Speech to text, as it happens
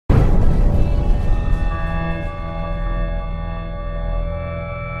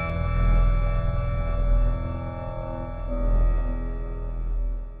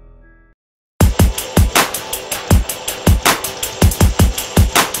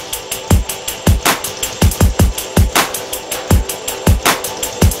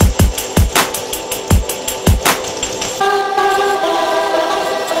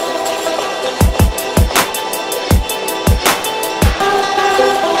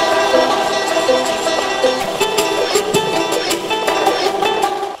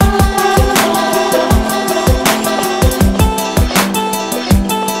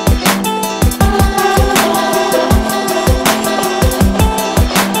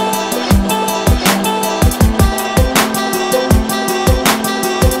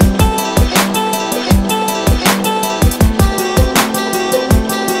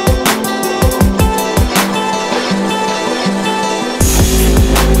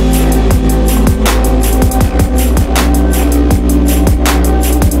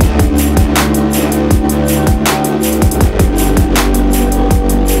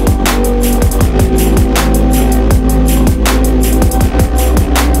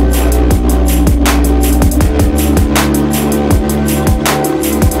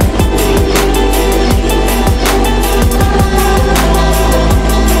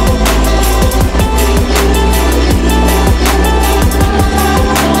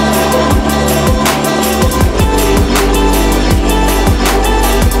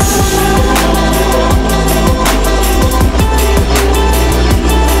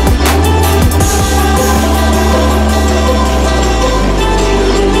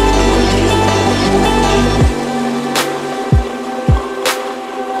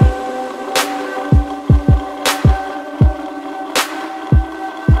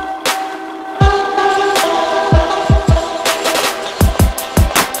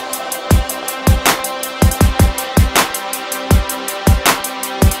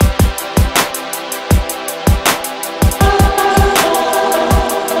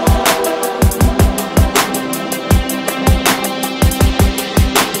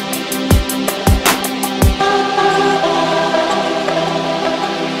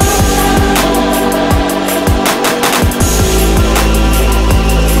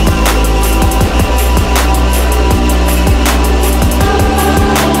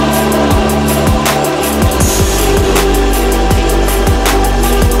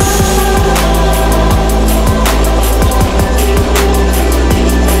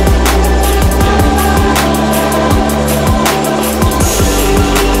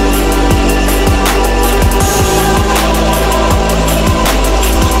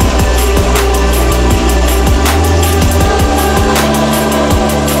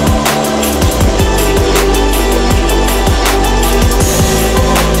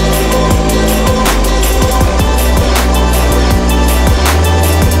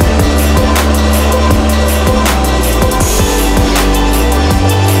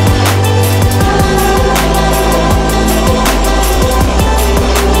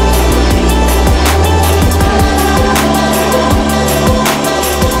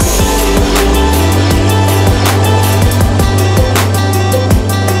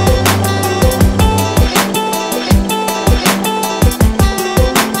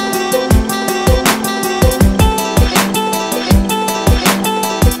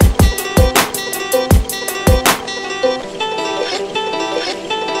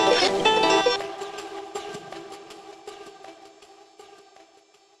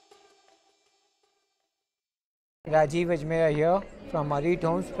Rajiv Ajmera here from Arete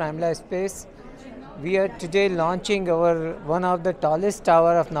Homes, Prime Lifespace. We are today launching our one of the tallest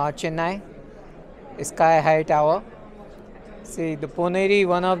tower of North Chennai, Sky High Tower. See, the Poneri,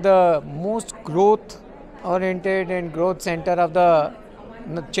 one of the most growth-oriented and growth center of the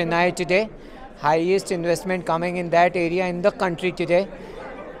Chennai today. Highest investment coming in that area in the country today.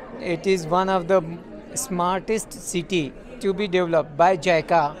 It is one of the smartest city to be developed by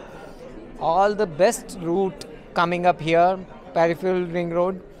JICA. All the best route coming up here, peripheral ring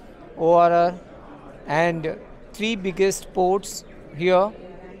road, ORR, and three biggest ports here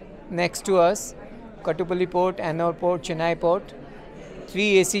next to us, Kattupalli Port, Ennore Port, Chennai Port.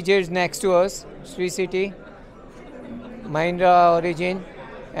 Three ACJs next to us, Sri City, Mahindra Origin,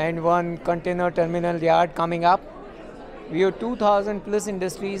 and one container terminal yard coming up. We have 2,000 plus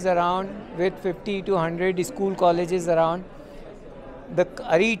industries around with 50 to 100 school colleges around. The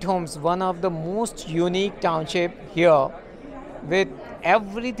Arete Homes, one of the most unique township here with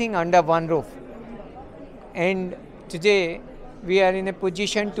everything under one roof. And today we are in a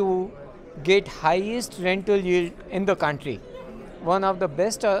position to get highest rental yield in the country. One of the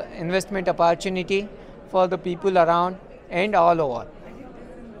best investment opportunity for the people around and all over.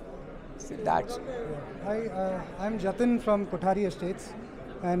 So that's. Hi, I'm Jatin from Kothari Estates,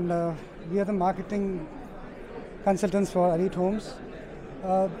 and we are the marketing consultants for Arete Homes.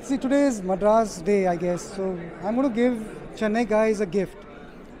 See, today is Madras Day, I guess, so I'm going to give Chennai guys a gift,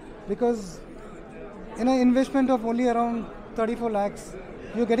 because in an investment of only around 34 lakhs,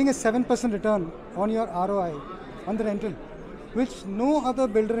 you're getting a 7% return on your ROI on the rental, which no other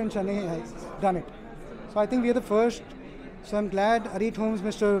builder in Chennai has done it. So I think we are the first. So I'm glad Arete Homes,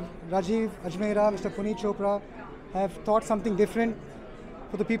 Mr. Rajiv Ajmera, Mr. Puneet Chopra have thought something different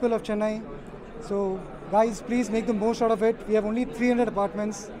for the people of Chennai. So guys, please make the most out of it. We have only 300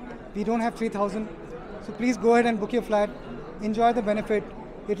 apartments. We don't have 3,000. So please go ahead and book your flat. Enjoy the benefit.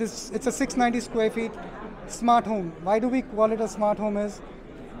 It's a 690 square feet smart home. Why do we call it a smart home?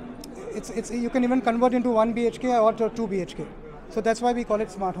 You can even convert into 1 BHK or 2 BHK. So that's why we call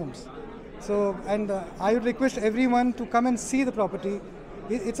it smart homes. So, and I would request everyone to come and see the property.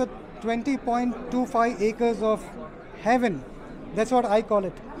 It's a 20.25 acres of heaven. That's what I call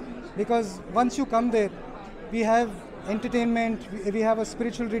it. Because once you come there, we have entertainment, we have a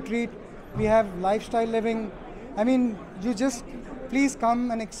spiritual retreat, we have lifestyle living. I mean, you just please come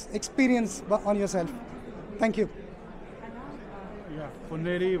and experience on yourself. Thank you. Yeah,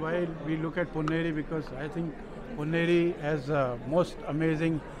 Poneri, why we look at Poneri? Because I think Poneri has most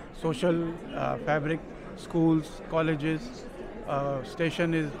amazing social fabric, schools, colleges,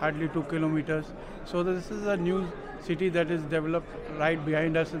 station is hardly 2 kilometers. So this is a new city that is developed right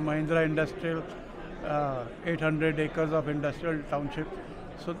behind us in Mahindra Industrial, 800 acres of industrial township.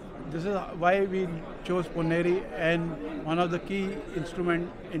 So this is why we chose Poneri, and one of the key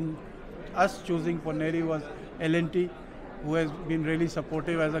instruments in us choosing Poneri was L&T, who has been really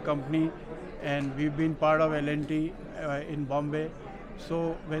supportive as a company, and we've been part of L&T in Bombay.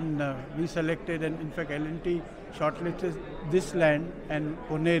 So when we selected, and in fact L&T shortlisted this land and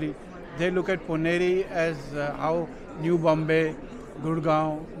Poneri, they look at Poneri as how New Bombay,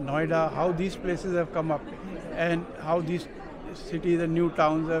 Gurgaon, Noida, how these places have come up, and how these cities and new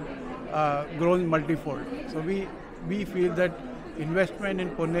towns have grown multifold. So we feel that investment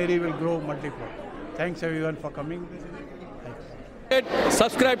in Poneri will grow multifold. Thanks everyone for coming. Thanks.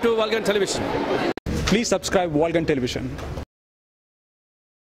 Subscribe to Walgan Television. Please subscribe Walgan Television.